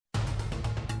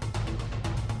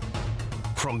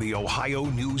From the Ohio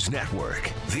News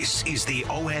Network, this is the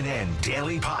ONN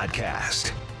Daily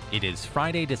Podcast. It is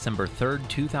Friday, December 3rd,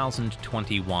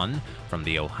 2021. From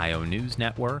the Ohio News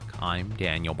Network, I'm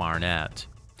Daniel Barnett.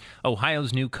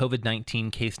 Ohio's new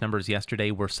COVID-19 case numbers yesterday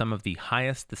were some of the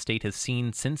highest the state has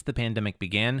seen since the pandemic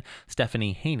began.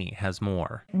 Stephanie Haney has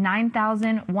more.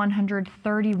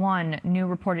 9,131 new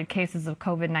reported cases of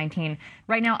COVID-19.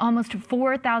 Right now, almost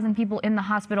 4,000 people in the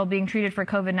hospital being treated for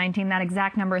COVID-19. That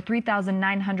exact number,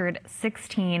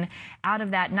 3,916. Out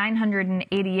of that,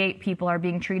 988 people are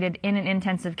being treated in an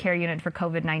intensive care unit for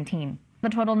COVID-19. The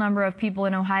total number of people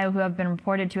in Ohio who have been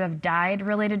reported to have died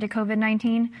related to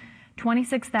COVID-19,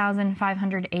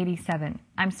 26,587.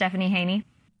 I'm Stephanie Haney.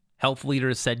 Health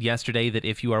leaders said yesterday that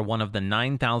if you are one of the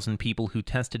 9,000 people who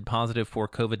tested positive for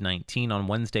COVID-19 on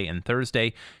Wednesday and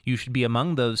Thursday, you should be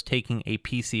among those taking a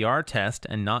PCR test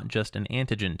and not just an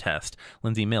antigen test.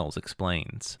 Lindsay Mills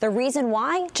explains. The reason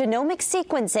why? Genomic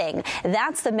sequencing.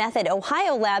 That's the method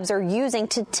Ohio labs are using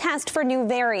to test for new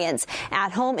variants.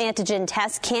 At-home antigen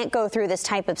tests can't go through this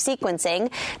type of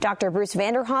sequencing. Dr. Bruce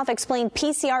Vanderhoff explained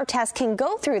PCR tests can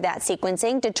go through that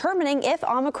sequencing, determining if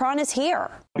Omicron is here.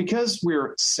 Because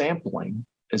we're sampling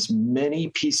as many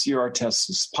PCR tests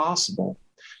as possible,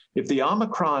 if the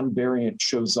Omicron variant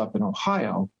shows up in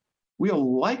Ohio,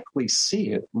 we'll likely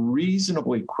see it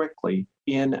reasonably quickly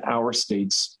in our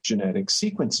state's genetic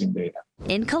sequencing data.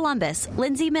 In Columbus,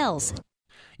 Lindsay Mills.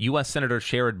 U.S. Senator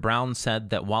Sherrod Brown said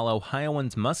that while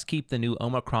Ohioans must keep the new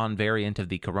Omicron variant of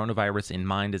the coronavirus in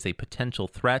mind as a potential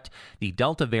threat, the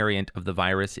Delta variant of the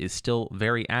virus is still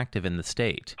very active in the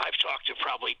state. I've talked to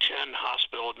probably 10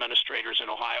 hospital administrators in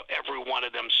Ohio. Every one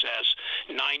of them says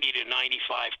 90 to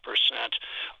 95%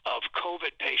 of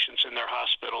COVID patients in their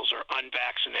hospitals are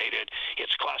unvaccinated.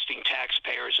 It's costing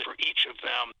taxpayers for each of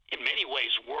them. In many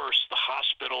ways worse, the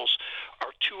hospitals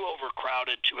are too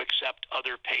overcrowded to accept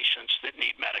other patients that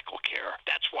need medical care.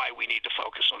 That's why we need to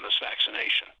focus on this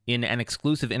vaccination. In an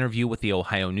exclusive interview with the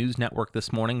Ohio News Network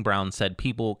this morning, Brown said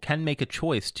people can make a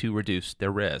choice to reduce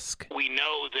their risk. We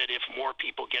know that if more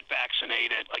people get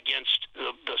vaccinated against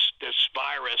this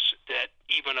virus, that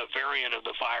even a variant of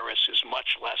the virus is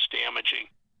much less damaging.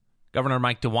 Governor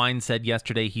Mike DeWine said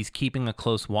yesterday he's keeping a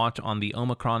close watch on the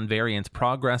Omicron variant's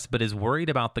progress, but is worried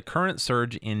about the current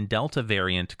surge in Delta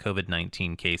variant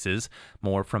COVID-19 cases.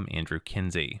 More from Andrew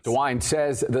Kinsey. DeWine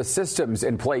says the systems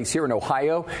in place here in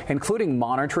Ohio, including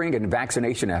monitoring and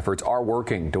vaccination efforts, are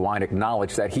working. DeWine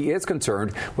acknowledged that he is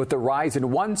concerned with the rise in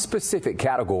one specific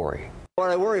category. What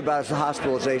I worry about is the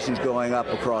hospitalizations going up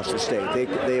across the state.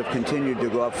 They have continued to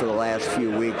go up for the last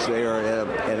few weeks. They are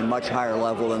at a much higher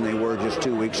level than they were just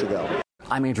 2 weeks ago.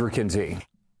 I'm Andrew Kinsey.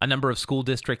 A number of school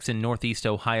districts in Northeast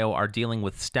Ohio are dealing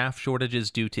with staff shortages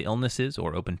due to illnesses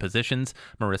or open positions.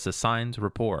 Marissa Sines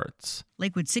reports.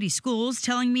 Lakewood City Schools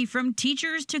telling me from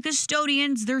teachers to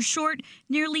custodians, they're short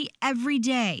nearly every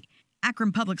day.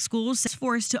 Akron Public Schools is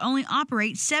forced to only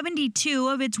operate 72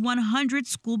 of its 100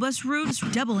 school bus routes,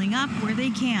 doubling up where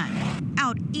they can.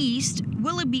 Out east,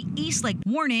 Willoughby Eastlake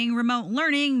warning remote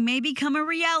learning may become a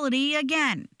reality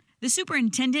again. The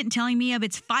superintendent telling me of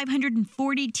its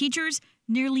 540 teachers,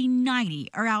 nearly 90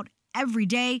 are out every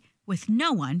day with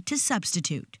no one to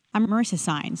substitute. I'm Marissa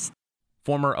Sines.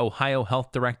 Former Ohio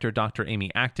Health Director Dr. Amy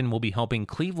Acton will be helping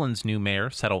Cleveland's new mayor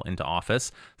settle into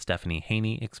office. Stephanie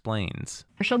Haney explains.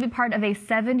 She'll be part of a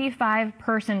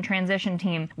 75-person transition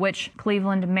team, which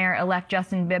Cleveland Mayor-elect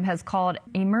Justin Bibb has called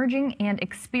emerging and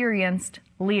experienced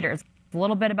leaders. A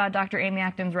little bit about Dr. Amy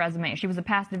Acton's resume. She was a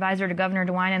past advisor to Governor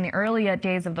DeWine in the early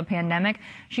days of the pandemic.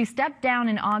 She stepped down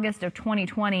in August of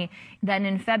 2020. Then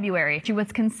in February, she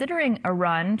was considering a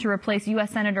run to replace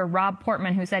U.S. Senator Rob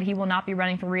Portman, who said he will not be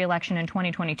running for re-election in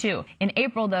 2022. In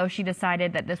April, though, she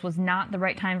decided that this was not the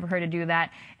right time for her to do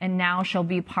that, and now she'll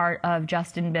be part of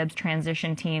Justin Bibb's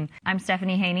transition team. I'm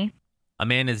Stephanie Haney. A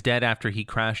man is dead after he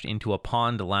crashed into a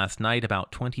pond last night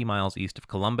about 20 miles east of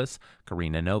Columbus.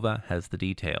 Karina Nova has the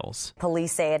details.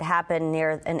 Police say it happened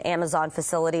near an Amazon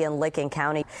facility in Licking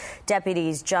County.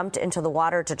 Deputies jumped into the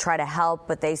water to try to help,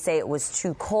 but they say it was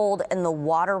too cold and the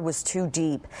water was too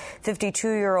deep.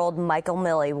 52-year-old Michael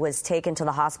Milley was taken to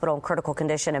the hospital in critical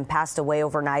condition and passed away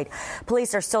overnight.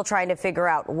 Police are still trying to figure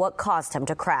out what caused him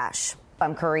to crash.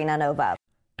 I'm Karina Nova.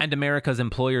 And America's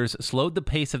employers slowed the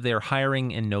pace of their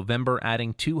hiring in November,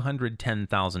 adding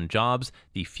 210,000 jobs,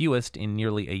 the fewest in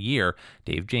nearly a year.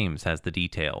 Dave James has the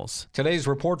details. Today's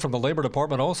report from the Labor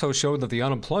Department also showed that the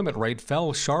unemployment rate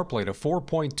fell sharply to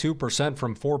 4.2%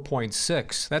 from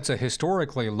 4.6%. That's a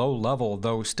historically low level,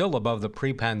 though still above the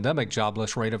pre-pandemic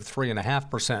jobless rate of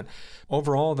 3.5%.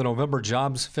 Overall, the November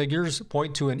jobs figures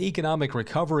point to an economic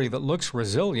recovery that looks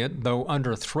resilient, though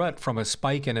under threat from a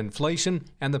spike in inflation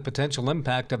and the potential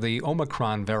impact of the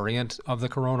Omicron variant of the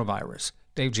coronavirus.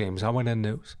 Dave James, ONN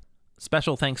News.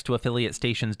 Special thanks to affiliate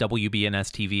stations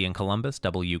WBNS-TV in Columbus,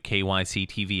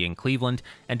 WKYC-TV in Cleveland,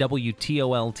 and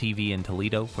WTOL-TV in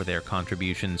Toledo for their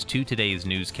contributions to today's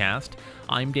newscast.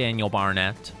 I'm Daniel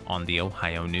Barnett on the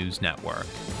Ohio News Network.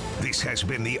 This has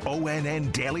been the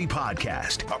ONN Daily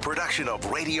Podcast, a production of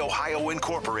Radio Ohio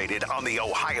Incorporated on the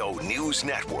Ohio News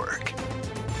Network.